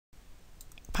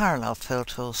parallel fill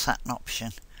tool sat an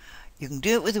option. You can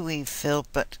do it with a weave fill,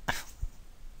 but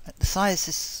at the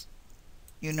sizes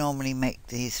you normally make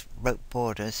these rope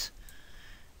borders,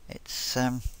 it's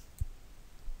a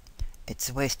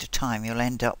waste of time. You'll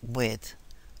end up with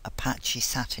a patchy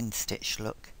satin stitch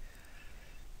look.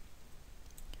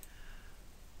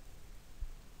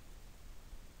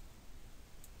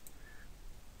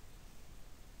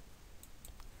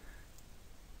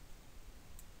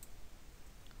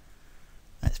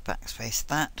 Let's backspace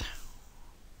that.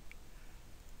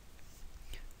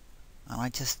 And I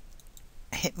just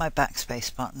hit my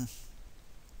backspace button.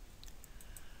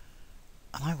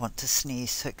 And I want to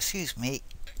sneeze, so excuse me.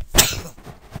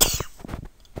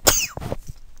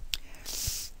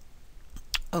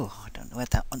 Oh, I don't know where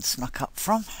that one snuck up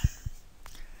from.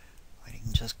 Or it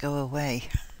can just go away.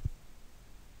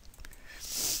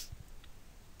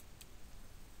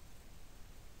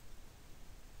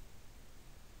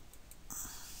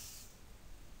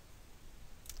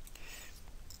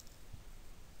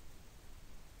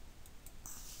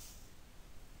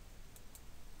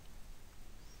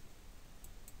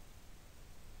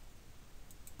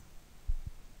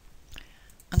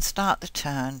 And start the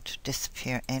turn to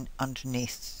disappear in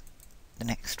underneath the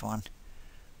next one.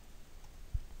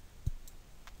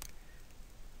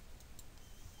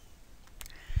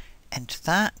 Enter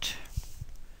that,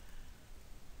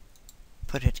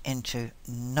 put it into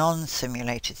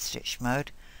non-simulated stitch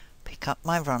mode, pick up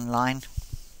my run line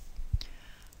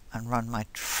and run my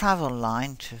travel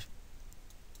line to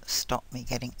stop me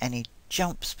getting any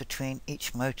jumps between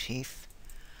each motif,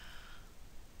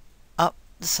 up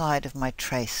the side of my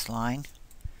trace line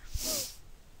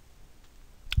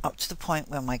up to the point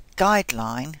where my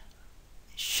guideline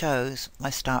shows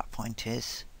my start point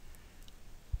is.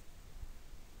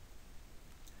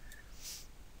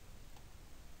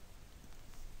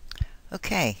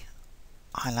 Okay,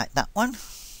 highlight that one,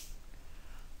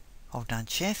 hold down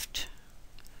shift,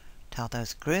 tell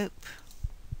those group,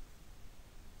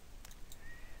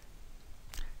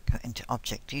 go into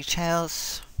object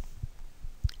details,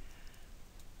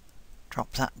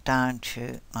 drop that down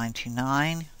to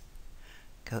 99,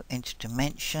 go into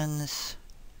dimensions,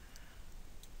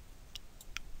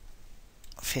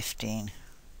 15,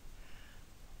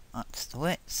 that's the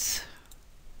width,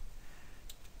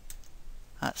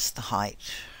 that's the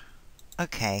height.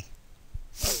 Okay,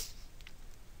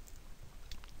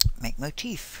 make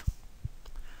motif.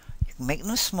 You can make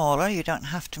them smaller, you don't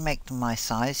have to make them my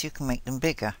size, you can make them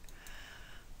bigger.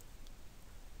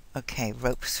 Okay,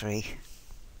 rope 3.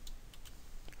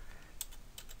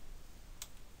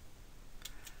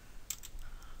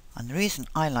 And the reason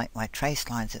I like my trace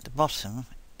lines at the bottom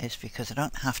is because I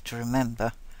don't have to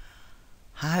remember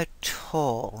how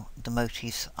tall the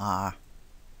motifs are.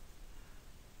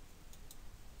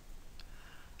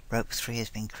 Rope 3 has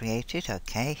been created.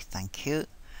 Okay, thank you.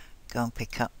 Go and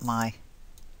pick up my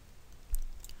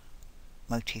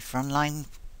motif run line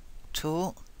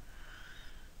tool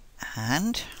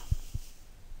and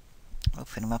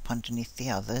open them up underneath the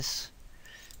others.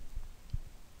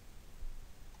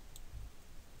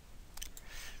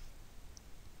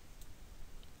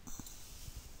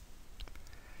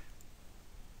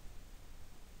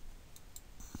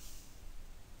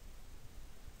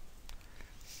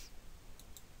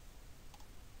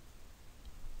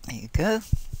 There you go.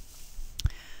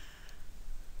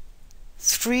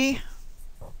 3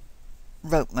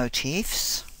 rope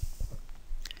motifs.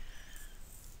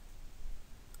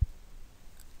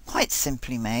 Quite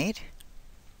simply made.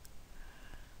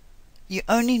 You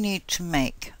only need to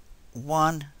make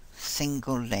one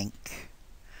single link.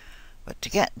 But to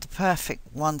get the perfect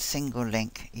one single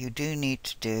link, you do need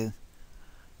to do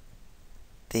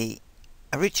the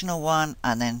original one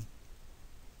and then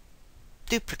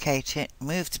duplicate it,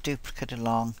 move the duplicate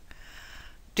along,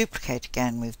 duplicate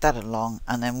again, move that along,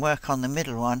 and then work on the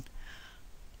middle one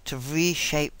to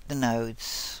reshape the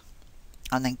nodes.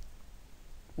 And then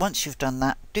once you've done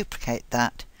that, duplicate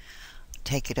that,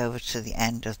 take it over to the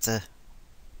end of the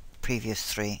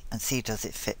previous 3 and see does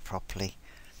it fit properly.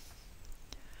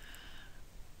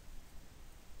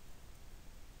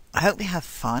 I hope you have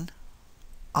fun.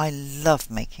 I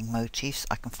love making motifs.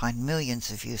 I can find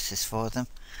millions of uses for them.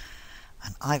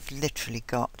 And I've literally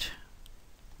got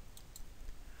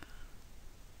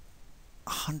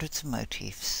hundreds of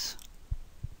motifs.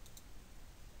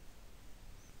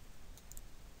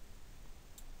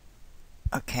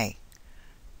 Okay,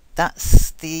 that's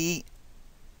the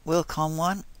Wilcon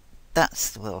one,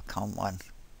 that's the Wilcon one.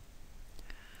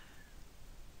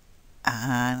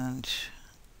 And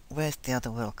where's the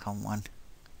other Wilcon one?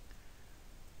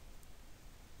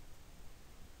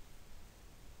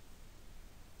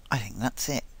 I think that's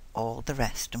it. All the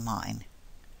rest are mine.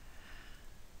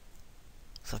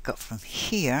 So I've got from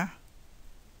here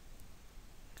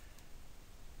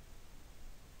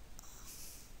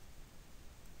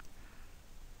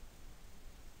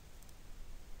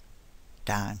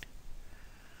down,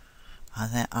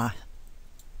 and there are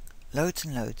loads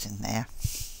and loads in there.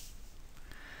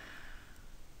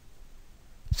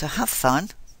 So have fun,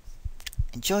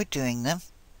 enjoy doing them,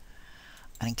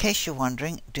 and in case you're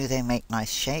wondering, do they make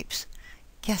nice shapes?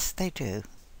 Yes, they do.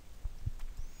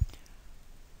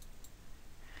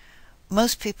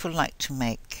 Most people like to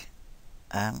make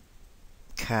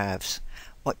curves.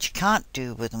 What you can't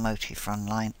do with a motif run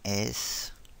line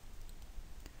is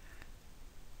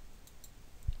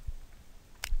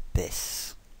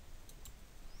this.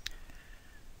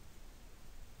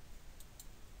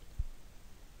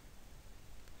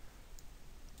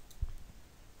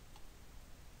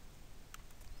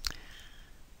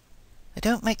 They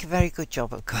don't make a very good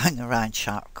job of going around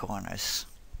sharp corners,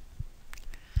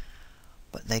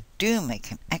 but they do make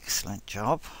an excellent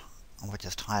job, and we'll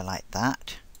just highlight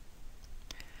that,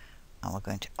 and we're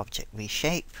going to object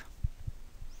reshape,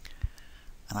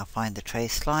 and I'll find the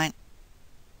trace line.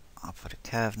 I'll put a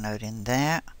curve node in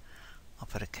there, I'll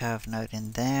put a curve node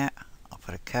in there, I'll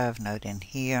put a curve node in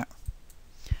here,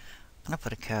 and I'll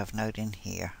put a curve node in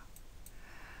here,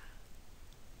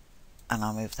 and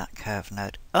I'll move that curve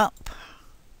node up,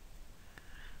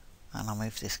 and I'll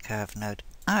move this curve node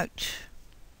out,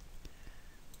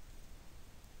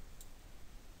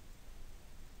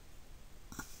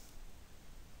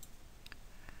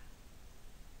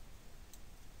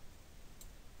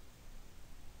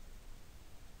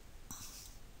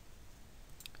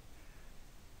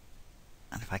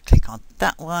 and if I click on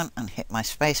that one and hit my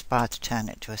space bar to turn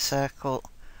it to a circle,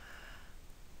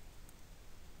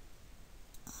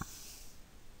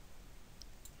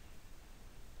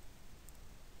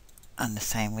 and the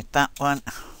same with that one,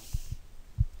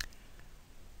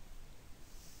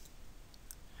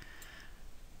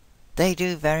 they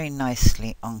do very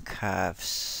nicely on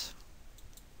curves.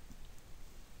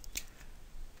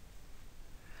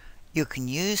 You can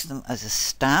use them as a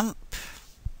stamp.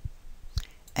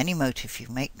 Any motif you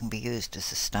make can be used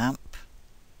as a stamp.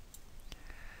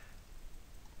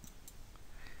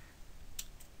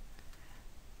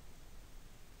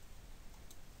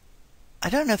 I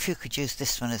don't know if you could use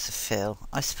this one as a fill.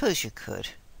 I suppose you could,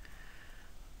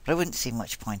 but I wouldn't see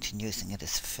much point in using it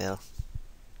as a fill.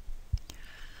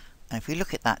 And if we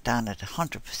look at that down at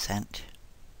 100%,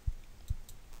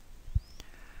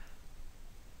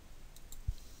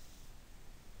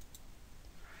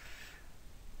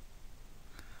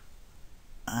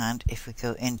 and if we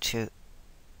go into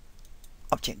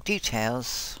object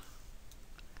details,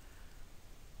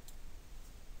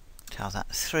 tell that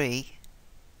 3,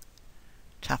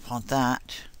 tap on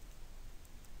that,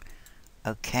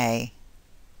 OK.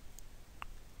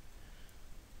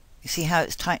 You see how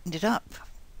it's tightened it up?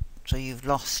 So you've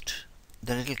lost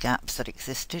the little gaps that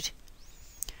existed.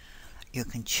 You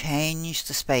can change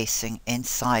the spacing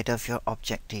inside of your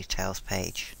object details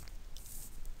page.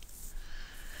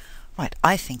 Right,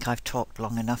 I think I've talked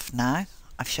long enough now.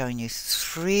 I've shown you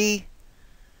 3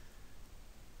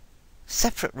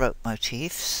 separate rope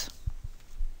motifs,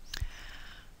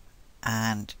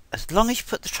 and as long as you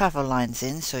put the travel lines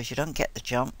in so as you don't get the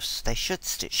jumps, they should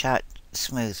stitch out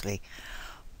smoothly.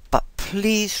 But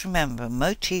please remember,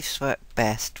 motifs work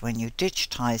best when you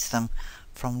digitize them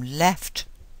from left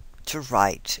to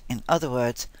right, in other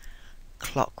words,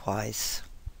 clockwise.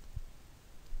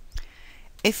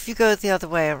 If you go the other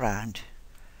way around,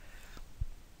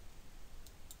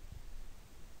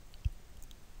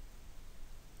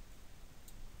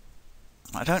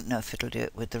 I don't know if it'll do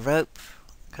it with the rope,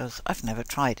 because I've never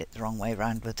tried it the wrong way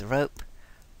around with the rope.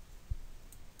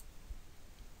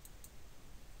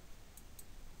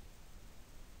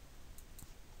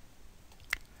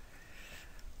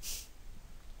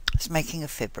 It's making a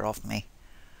fibber of me.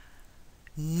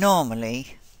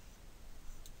 Normally,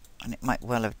 and it might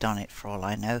well have done it for all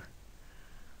I know,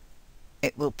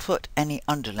 it will put any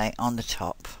underlay on the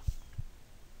top,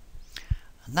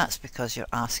 and that's because you're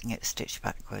asking it to stitch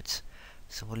backwards.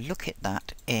 So we'll look at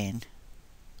that in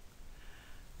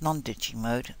non-digi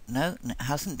mode. No, it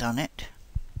hasn't done it.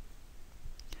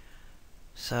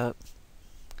 So,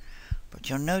 but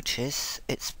you'll notice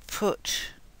it's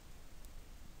put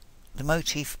the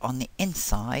motif on the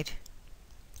inside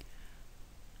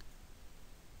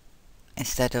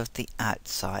instead of the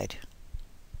outside.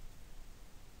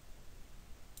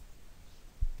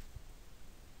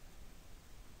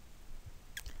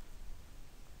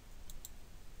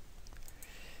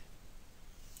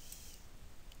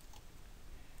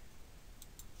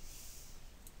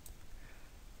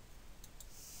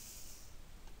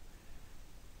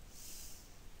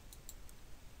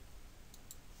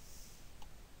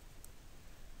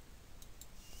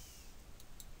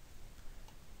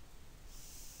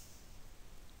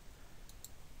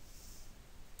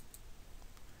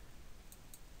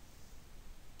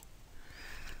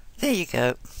 there you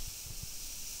go.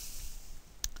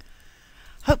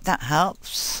 Hope that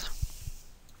helps.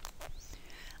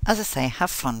 As I say, have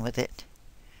fun with it.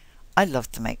 I love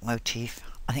to make motif.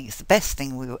 I think it's the best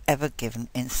thing we were ever given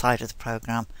inside of the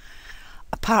programme,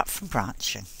 apart from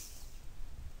branching.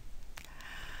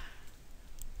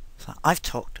 So I've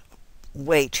talked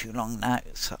way too long now,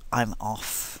 so I'm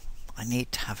off. I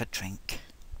need to have a drink.